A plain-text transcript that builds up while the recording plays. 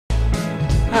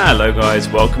Hello guys,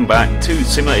 welcome back to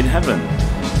Simulated Heaven.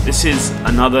 This is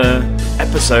another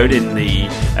episode in the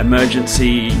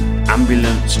emergency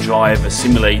ambulance driver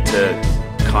simulator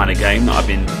kind of game that I've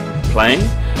been playing.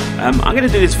 I'm going to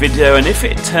do this video, and if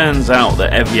it turns out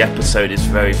that every episode is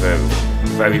very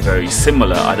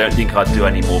similar, I don't think I'd do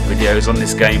any more videos on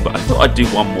this game, but I thought I'd do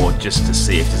one more just to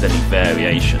see if there's any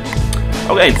variation.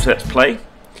 Okay, so let's play.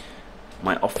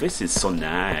 My office is so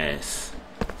nice.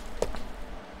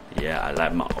 Yeah, I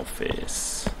like my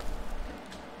office.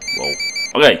 Whoa.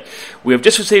 Okay, we have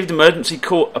just received an emergency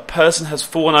call. A person has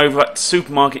fallen over at the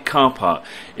supermarket car park.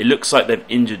 It looks like they've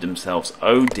injured themselves.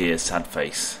 Oh dear, sad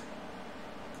face.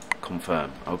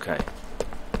 Confirm. Okay.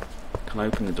 Can I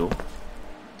open the door?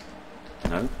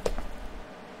 No?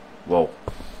 Whoa.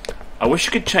 I wish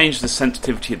you could change the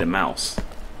sensitivity of the mouse,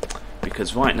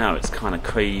 because right now it's kind of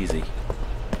crazy.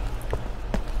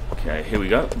 Okay, here we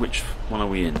go. Which one are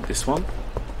we in? This one?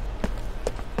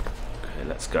 Okay,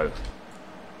 let's go.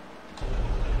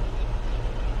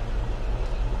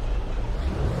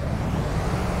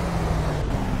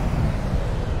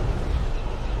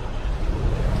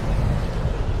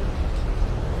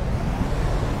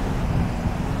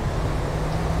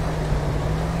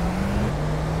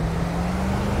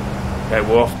 Okay,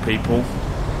 we're off, people.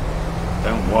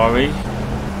 Don't worry.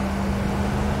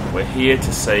 We're here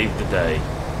to save the day.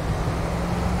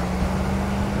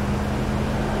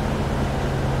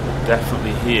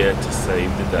 Definitely here to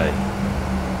save the day.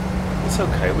 It's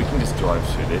okay, we can just drive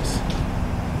through this.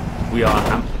 We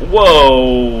are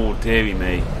whoa, dearie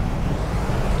me.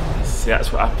 See,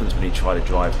 that's what happens when you try to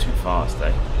drive too fast,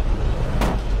 eh?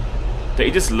 Don't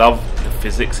you just love the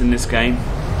physics in this game?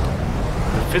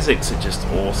 The physics are just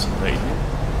awesome, don't you?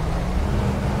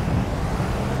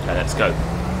 Okay, let's go.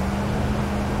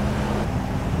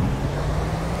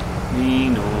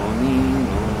 Nino, Nino.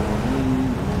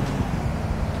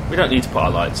 We don't need to put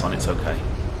our lights on, it's okay.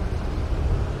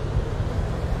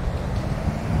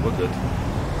 We're good.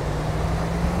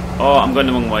 Oh, I'm going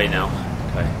the wrong way now.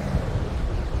 Okay.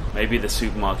 Maybe the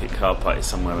supermarket car park is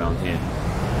somewhere around here.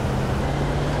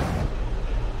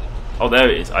 Oh, there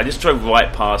it is. I just drove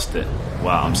right past it.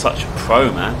 Wow, I'm such a pro,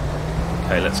 man.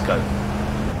 Okay, let's go.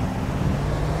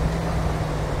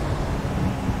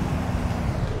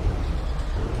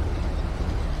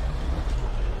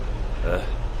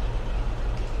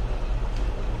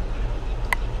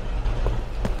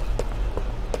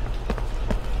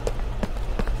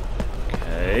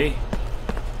 Okay.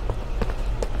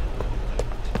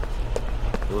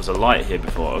 There was a light here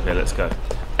before. Okay, let's go.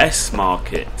 S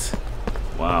Market.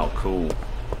 Wow, cool.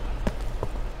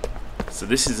 So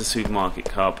this is the supermarket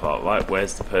car park, right?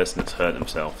 Where's the person that's hurt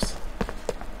themselves?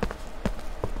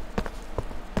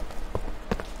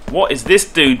 What is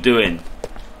this dude doing?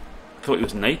 I thought he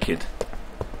was naked.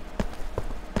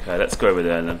 Okay, let's go over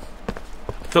there then.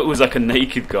 I thought it was like a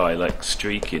naked guy, like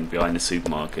streaking behind the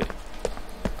supermarket.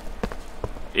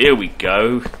 Here we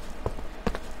go.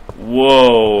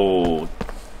 Whoa.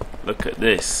 Look at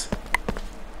this.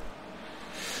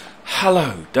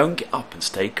 Hello, don't get up and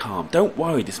stay calm. Don't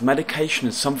worry, this medication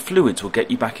and some fluids will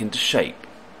get you back into shape.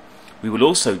 We will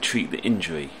also treat the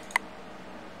injury.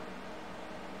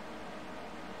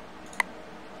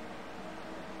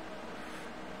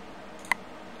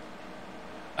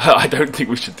 I don't think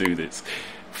we should do this.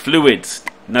 Fluids.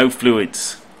 No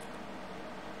fluids.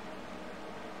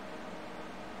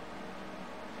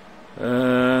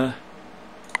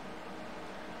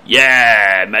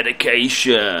 Yeah,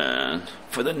 medication.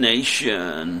 For the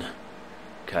nation.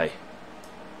 Okay.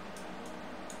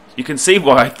 You can see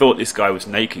why I thought this guy was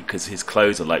naked, because his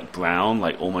clothes are like brown,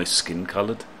 like almost skin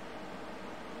coloured.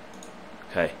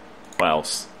 Okay. What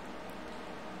else?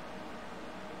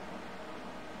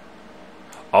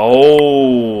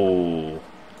 Oh,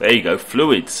 there you go.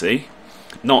 Fluids, see?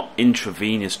 Not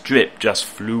intravenous drip, just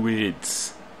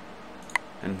fluids.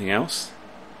 Anything else?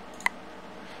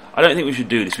 I don't think we should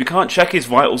do this. We can't check his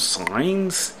vital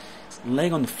signs.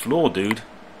 Laying on the floor, dude.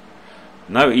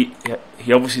 No, he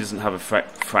obviously doesn't have a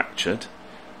fractured.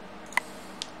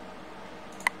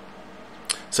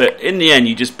 So in the end,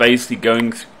 you just basically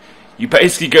go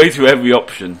through every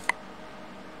option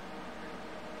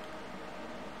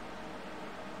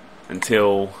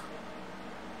until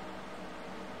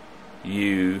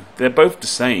they're both the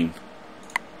same.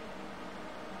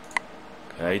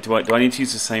 Okay, do I need to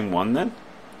use the same one then?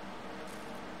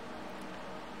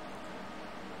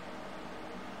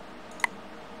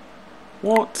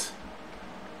 What?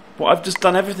 Well, I've just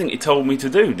done everything he told me to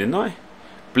do, didn't I?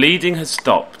 Bleeding has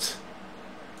stopped.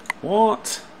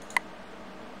 What?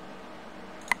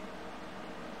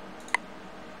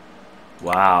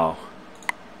 Wow.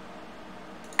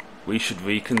 We should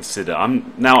reconsider.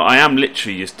 I am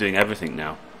literally just doing everything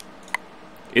now.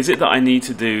 Is it that I need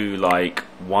to do like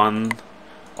one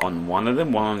on one of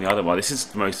them, one on the other? Well, this is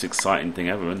the most exciting thing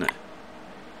ever, isn't it?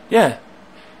 Yeah.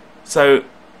 So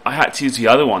I had to use the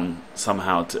other one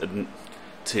somehow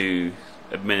to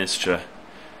administer.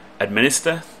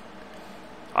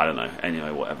 I don't know.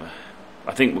 Anyway, whatever.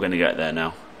 I think we're going to get there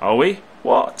now. Are we?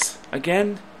 What?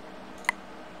 Again?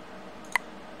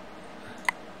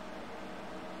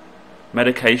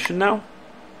 Medication now?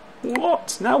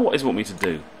 What? Now what does it want me to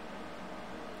do?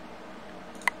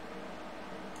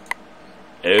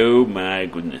 Oh my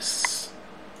goodness.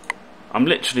 I'm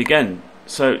literally again.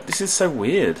 So this is so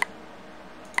weird.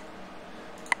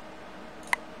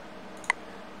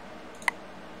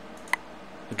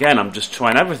 Again, I'm just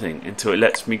trying everything until it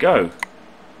lets me go.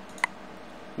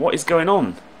 What is going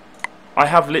on? I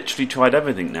have literally tried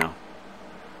everything now.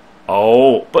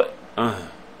 Oh, but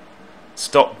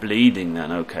stop bleeding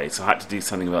then. Okay, so I had to do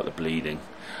something about the bleeding.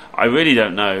 I really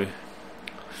don't know.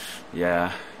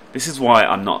 Yeah, this is why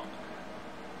I'm not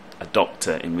a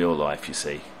doctor in real life, you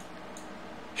see.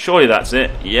 Surely that's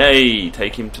it. Yay,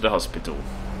 take him to the hospital.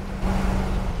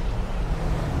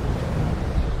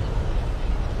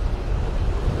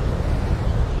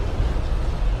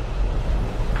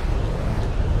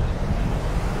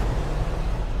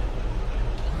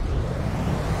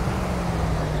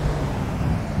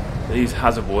 These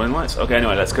hazard warning lights. Okay,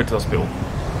 anyway, let's go to the hospital.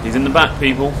 He's in the back,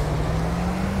 people.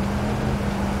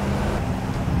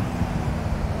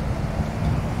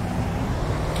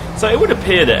 So it would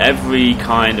appear that every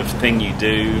kind of thing you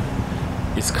do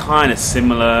is kind of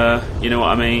similar, you know what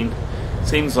I mean?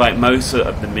 Seems like most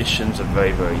of the missions are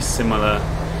very, very similar.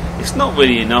 It's not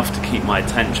really enough to keep my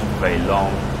attention for very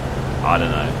long. I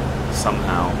don't know,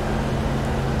 somehow.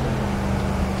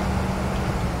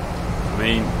 I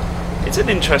mean, it's an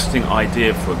interesting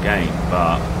idea for a game,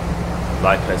 but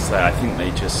like I say, I think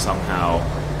they just somehow...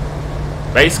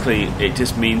 Basically, it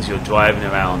just means you're driving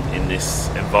around in this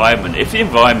environment. If the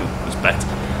environment was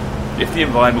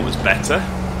better,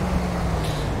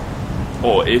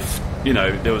 or if, you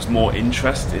know, there was more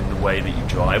interest in the way that you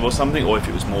drive or something, or if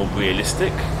it was more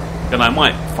realistic, then I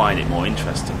might find it more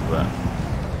interesting. But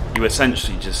you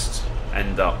essentially just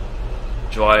end up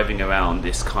driving around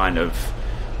this kind of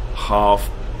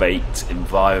half-baked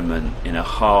environment in a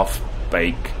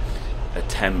half-baked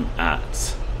attempt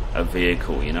at a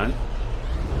vehicle, you know?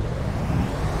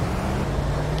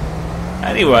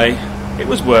 Anyway, it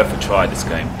was worth a try, this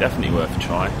game. Definitely worth a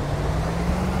try.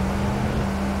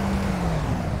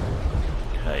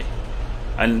 Okay.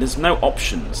 And there's no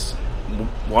options.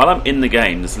 While I'm in the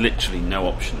game, there's literally no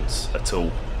options at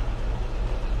all.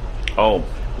 Oh,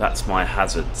 that's my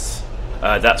hazards.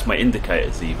 That's my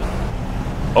indicators even.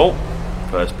 Oh,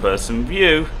 first person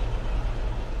view.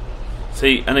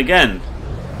 See, and again,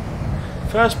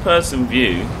 first person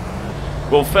view.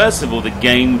 Well, first of all, the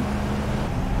game,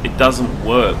 it doesn't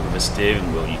work with a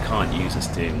steering wheel. You can't use a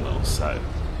steering wheel, so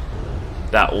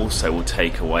that also will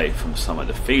take away from some of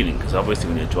the feeling, because obviously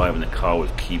when you're driving a car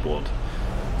with keyboard,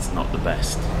 it's not the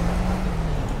best,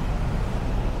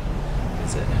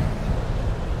 is it?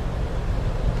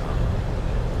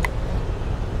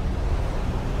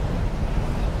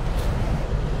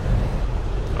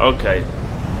 Okay,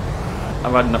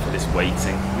 I've had enough of this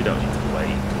waiting. We don't need to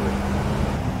wait, do we?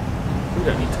 We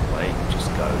don't need to wait,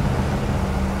 just go.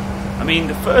 I mean,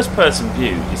 the first person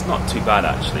view is not too bad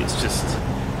actually, it's just,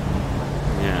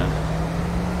 yeah.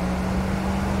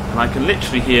 And I can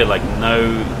literally hear like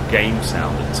no game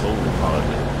sound at all,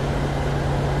 hardly.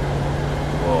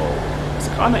 Whoa. It's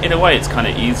kind of, in a way, it's kind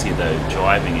of easier though,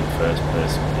 driving in first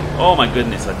person view. Oh my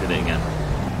goodness, I did it again.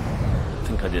 I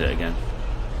think I did it again.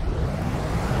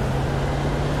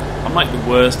 I'm like the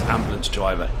worst ambulance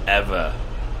driver ever.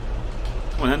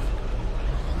 Come on then.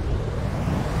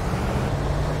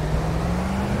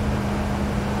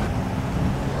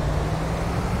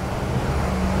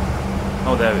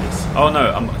 Oh, there it is. Oh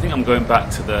no, I think I'm going back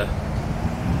to the...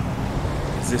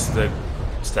 Is this the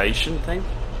station thing?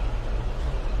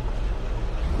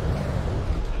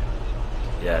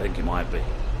 Yeah, I think it might be.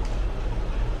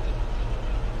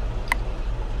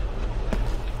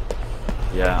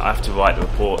 Yeah, I have to write the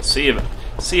report. See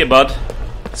you, bud.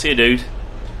 See you, dude.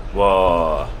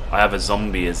 Whoa, I have a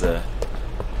zombie as a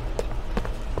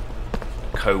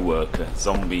co-worker.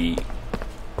 Zombie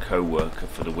co-worker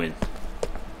for the win.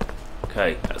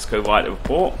 Okay, let's go write the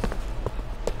report.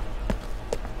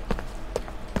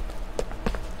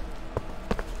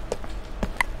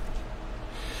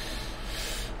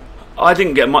 I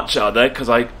didn't get much out of there because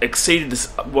I exceeded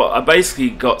this. Well, I basically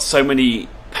got so many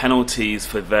penalties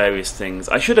for various things.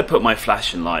 I should have put my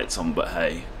flashing lights on, but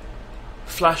hey,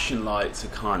 flashing lights are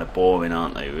kind of boring,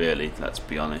 aren't they, really? Let's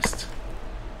be honest.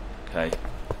 Okay.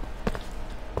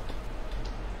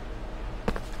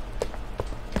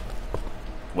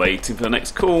 Waiting for the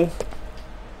next call.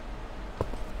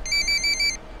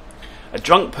 A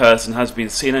drunk person has been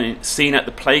seen at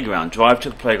the playground. Drive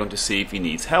to the playground to see if he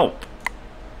needs help.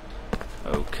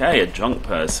 Okay, a drunk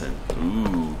person.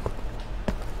 Ooh.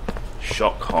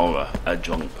 Shock horror. A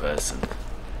drunk person.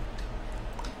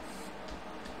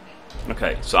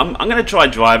 Okay, so I'm going to try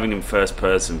driving in first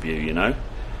person view, you know,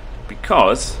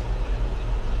 because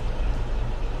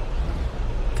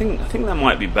I think that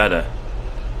might be better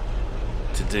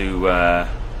to do,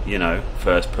 you know,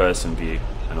 first person view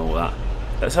and all that.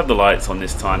 Let's have the lights on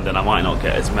this time, then I might not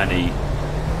get as many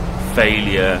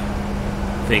failure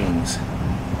things.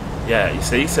 Yeah, you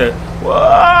see, so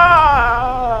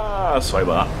whoa, sorry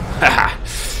about that.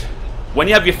 When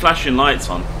you have your flashing lights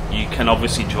on, you can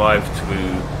obviously drive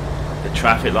through the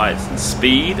traffic lights and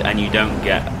speed, and you don't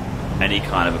get any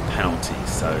kind of a penalty,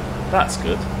 so that's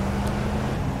good.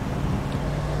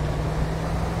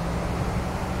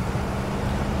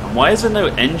 And why is there no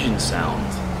engine sound?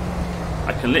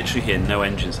 I can literally hear no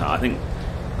engine sound. I think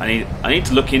I need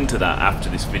to look into that after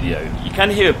this video. You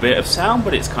can hear a bit of sound,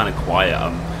 but it's kind of quiet.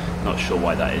 I'm not sure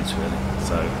why that is really.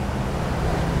 So,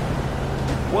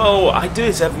 well, I do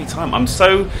this every time. I'm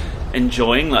so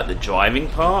enjoying like the driving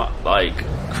part, like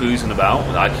cruising about,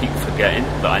 that I keep forgetting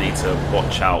that I need to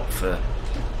watch out for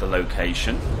the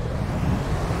location.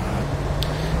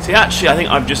 See, actually, I think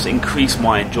I've just increased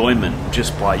my enjoyment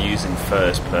just by using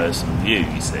first-person view.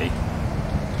 You see,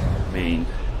 I mean,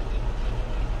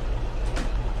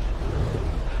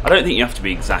 I don't think you have to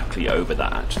be exactly over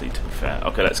that, actually, to be fair.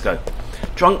 Okay, let's go.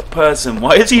 Drunk person,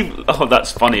 why is he... Oh,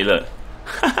 that's funny, look.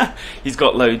 He's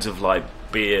got loads of, like,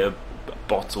 beer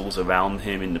bottles around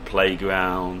him in the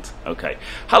playground. Okay.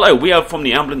 Hello, we are from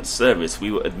the ambulance service.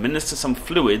 We will administer some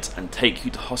fluids and take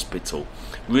you to hospital.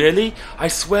 Really? I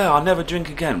swear I'll never drink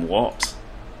again. What?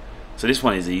 So this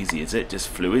one is easy, is it? Just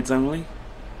fluids only?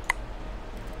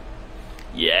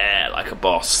 Yeah, like a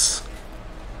boss.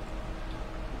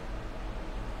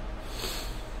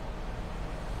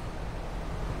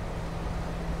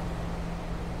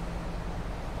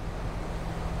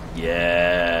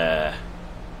 Yeah.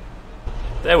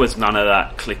 There was none of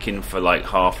that clicking for like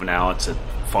half an hour to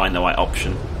find the right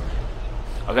option.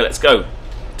 Okay, let's go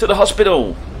to the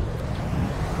hospital.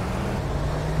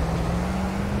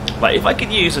 Like, if I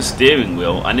could use a steering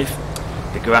wheel and if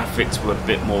the graphics were a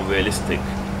bit more realistic,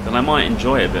 then I might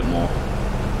enjoy it a bit more.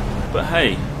 But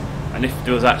hey, and if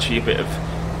there was actually a bit of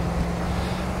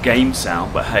game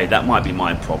sound, but hey, that might be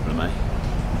my problem, eh?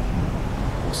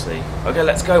 We'll see. Okay,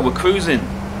 let's go. We're cruising.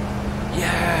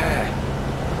 Yeah.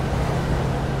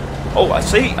 Oh, I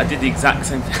see. I did the exact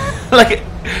same thing. Like,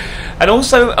 and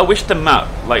also, I wish the map.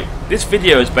 Like, this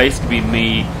video is basically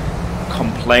me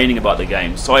complaining about the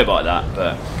game. Sorry about that,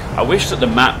 but I wish that the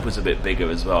map was a bit bigger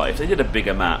as well. If they did a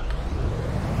bigger map,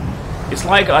 it's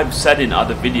like I've said in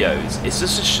other videos. It's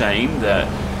just a shame that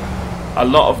a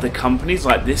lot of the companies,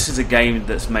 like this is a game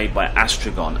that's made by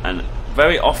Astragon, and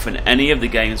very often any of the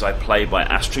games I play by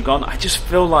Astragon, I just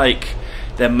feel like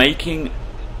they're making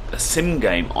a sim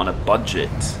game on a budget,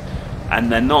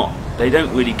 and they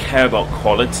don't really care about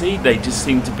quality. They just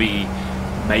seem to be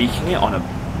making it on a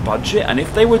budget, and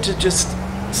if they were to just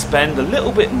spend a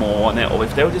little bit more on it, or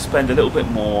if they were to spend a little bit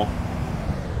more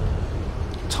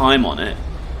time on it,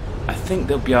 I think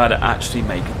they'll be able to actually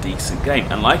make a decent game.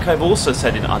 And like I've also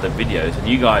said in other videos, and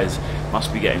you guys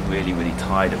must be getting really, really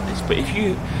tired of this, but if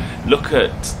you look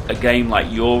at a game like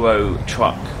Euro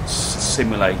Truck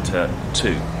Simulator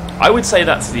 2, I would say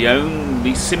that's the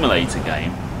only simulator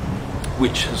game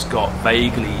which has got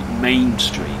vaguely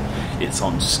mainstream. It's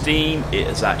on Steam, it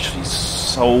has actually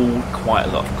sold quite a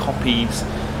lot of copies,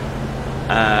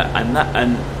 and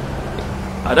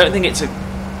I don't think it's a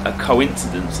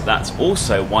coincidence that's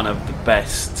also one of the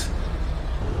best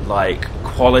like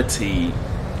quality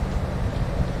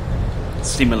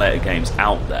simulator games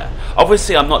out there.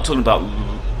 Obviously I'm not talking about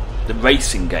the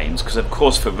racing games, because of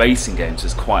course for racing games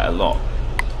there's quite a lot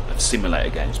of simulator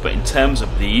games, but in terms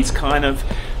of these kind of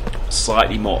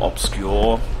slightly more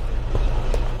obscure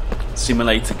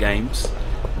simulator games,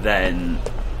 then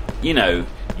you know,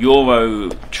 Euro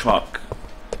Truck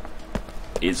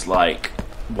is like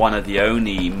one of the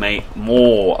only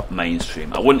more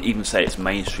mainstream. I wouldn't even say it's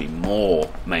mainstream,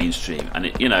 more mainstream, and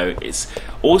it, you know, it's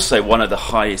also one of the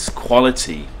highest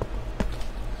quality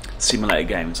simulator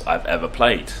games I've ever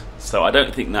played. So I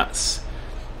don't think that's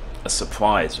a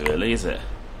surprise, really, is it?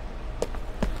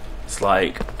 It's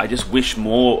like I just wish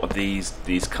more of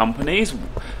these companies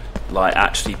like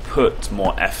actually put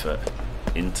more effort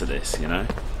into this, you know.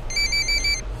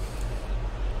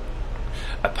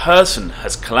 A person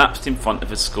has collapsed in front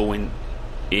of a school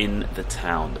in the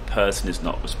town. The person is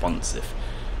not responsive.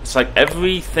 It's like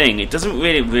everything, it doesn't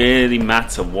really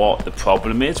matter what the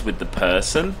problem is with the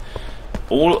person.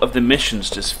 All of the missions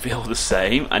just feel the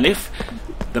same. And if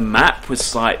the map was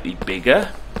slightly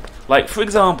bigger, like for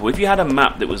example, if you had a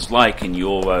map that was like in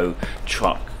Euro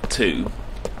Truck 2,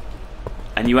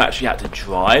 and you actually had to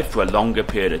drive for a longer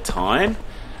period of time,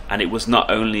 and it was not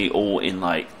only all in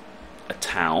like a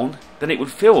town, then it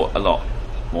would feel a lot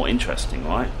more interesting,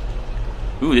 right?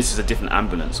 Ooh, this is a different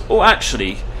ambulance. Oh,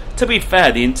 actually, to be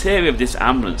fair, the interior of this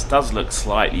ambulance does look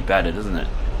slightly better, doesn't it?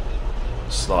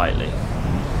 Slightly.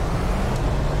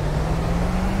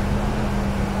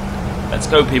 Let's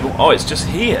go, people. Oh, it's just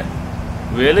here.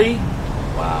 Really?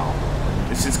 Wow.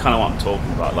 This is kind of what I'm talking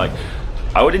about. Like,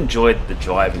 I would enjoy the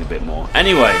driving a bit more.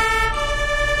 Anyway,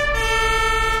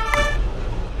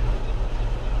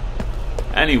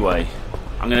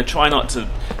 I'm going to try not to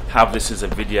have this as a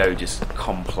video just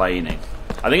complaining.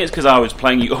 I think it's because I was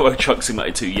playing Euro Truck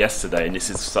Simulator 2 yesterday, and this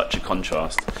is such a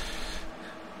contrast.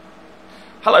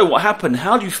 Hello, what happened?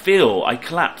 How do you feel? I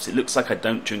collapsed. It looks like I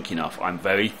don't drink enough. I'm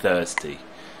very thirsty.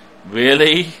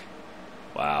 Really?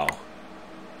 Wow.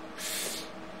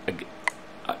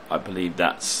 I believe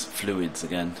that's fluids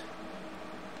again.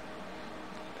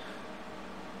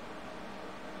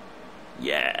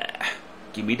 Yeah.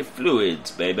 Give me the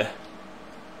fluids, baby.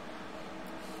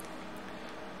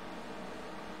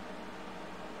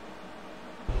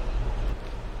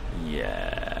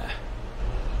 Yeah.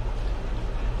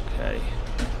 Okay.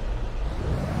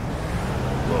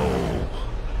 Whoa.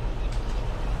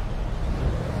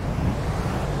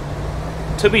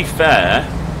 To be fair,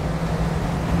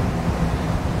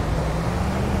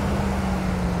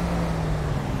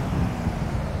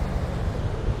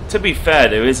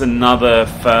 there is another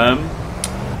firm.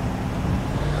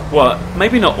 Well,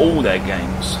 maybe not all their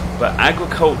games, but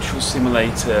Agricultural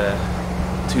Simulator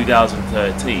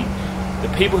 2013. The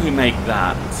people who make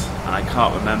that, and I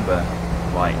can't remember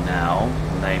right now,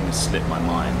 the name has slipped my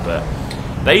mind, but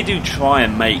they do try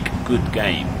and make good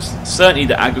games. Certainly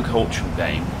the agricultural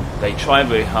game, they try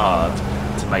very hard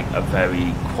to make a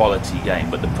very quality game,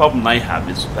 but the problem they have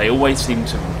is they always seem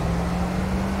to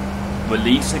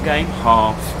release a game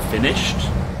half finished.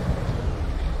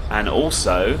 And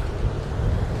also,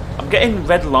 I'm getting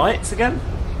red lights again.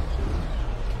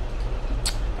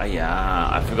 Oh yeah,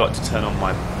 I forgot to turn on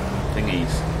my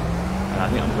thingies, and I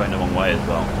think I'm going the wrong way as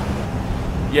well.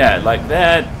 Yeah, like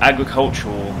their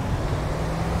agricultural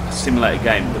simulator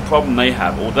game, the problem they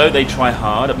have, although they try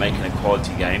hard at making a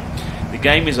quality game, the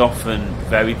game is often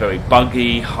very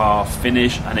buggy, half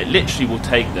finished, and it literally will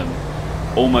take them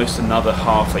almost another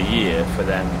half a year for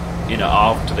them, you know,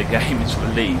 after the game is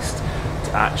released,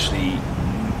 to actually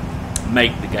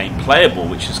make the game playable,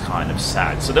 which is kind of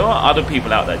sad. So there are other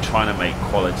people out there trying to make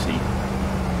quality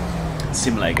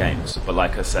simulator games, but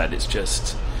like I said, it's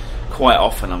just quite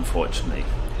often, unfortunately,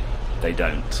 they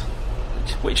don't,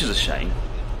 which is a shame.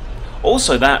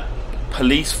 Also, that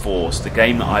Police Force, the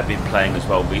game that I've been playing as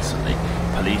well recently,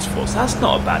 Police Force, that's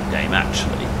not a bad game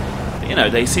actually. You know,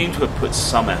 they seem to have put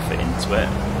some effort into it.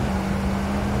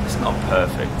 It's not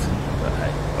perfect, but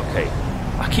hey, okay.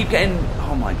 I keep getting,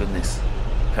 oh my goodness.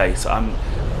 Okay, so I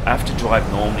have to drive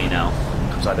normally now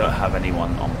because I don't have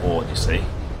anyone on board, you see.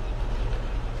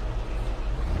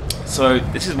 So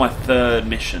this is my third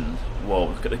mission. Whoa,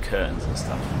 look at the curtains and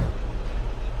stuff.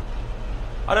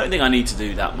 I don't think I need to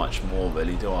do that much more,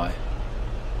 really, do I?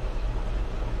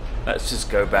 Let's just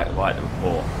go back and write the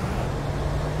report.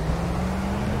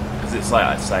 Because it's like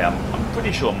I say, I'm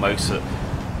pretty sure most of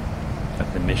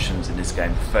the missions in this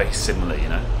game are very similar, you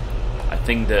know. I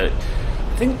think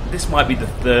this might be the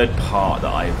third part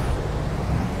that I've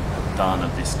done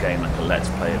of this game, like a let's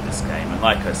play of this game. And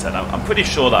like I said, I'm pretty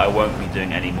sure that I won't be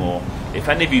doing any more. If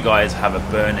any of you guys have a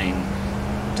burning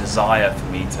desire for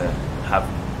me to have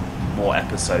more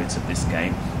episodes of this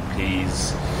game,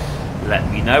 please let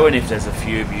me know. And if there's a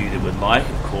few of you that would like,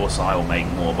 of course I will make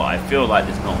more, but I feel like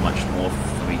there's not much more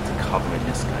for me to cover in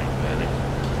this game, really.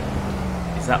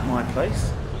 Is that my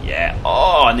place? Yeah.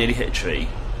 Oh, I nearly hit a tree.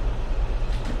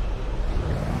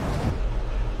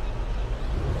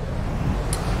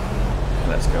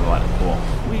 Let's go right the ball.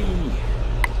 Whee!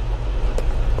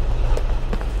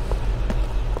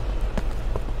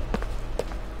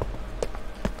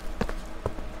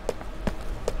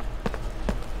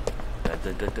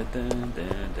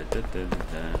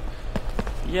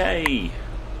 Yay!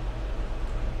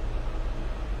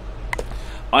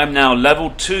 I'm now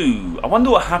level 2. I wonder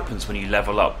what happens when you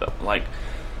level up. Like,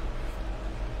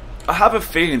 I have a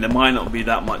feeling there might not be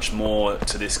that much more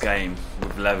to this game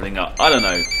with leveling up. I don't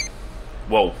know.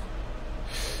 Whoa.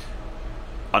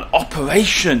 An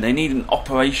operation. They need an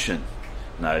operation.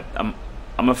 No,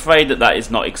 I'm afraid that is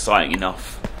not exciting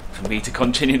enough for me to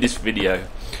continue this video.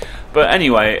 But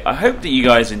anyway, I hope that you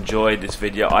guys enjoyed this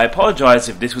video. I apologise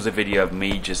if this was a video of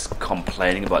me just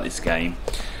complaining about this game.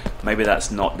 Maybe that's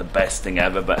not the best thing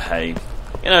ever, but hey,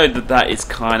 you know, that is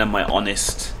kind of my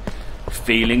honest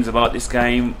feelings about this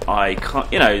game. I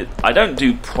can't, you know, I don't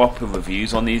do proper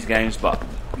reviews on these games, but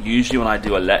usually when I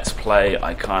do a let's play,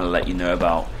 I kind of let you know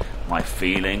about my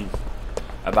feeling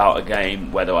about a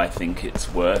game, whether I think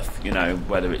it's worth, you know,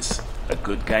 whether it's a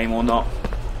good game or not.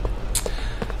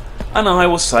 And I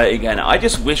will say it again, I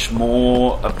just wish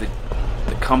more of the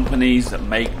companies that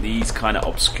make these kind of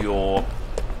obscure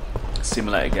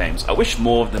simulator games, I wish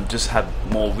more of them just had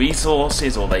more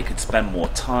resources, or they could spend more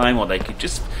time, or they could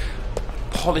just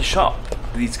polish up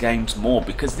these games more,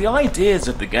 because the ideas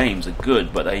of the games are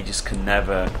good, but they just can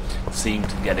never seem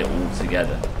to get it all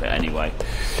together. But anyway,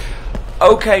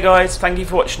 okay guys, thank you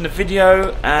for watching the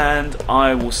video, and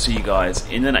I will see you guys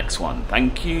in the next one.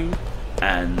 Thank you,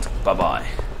 and bye bye.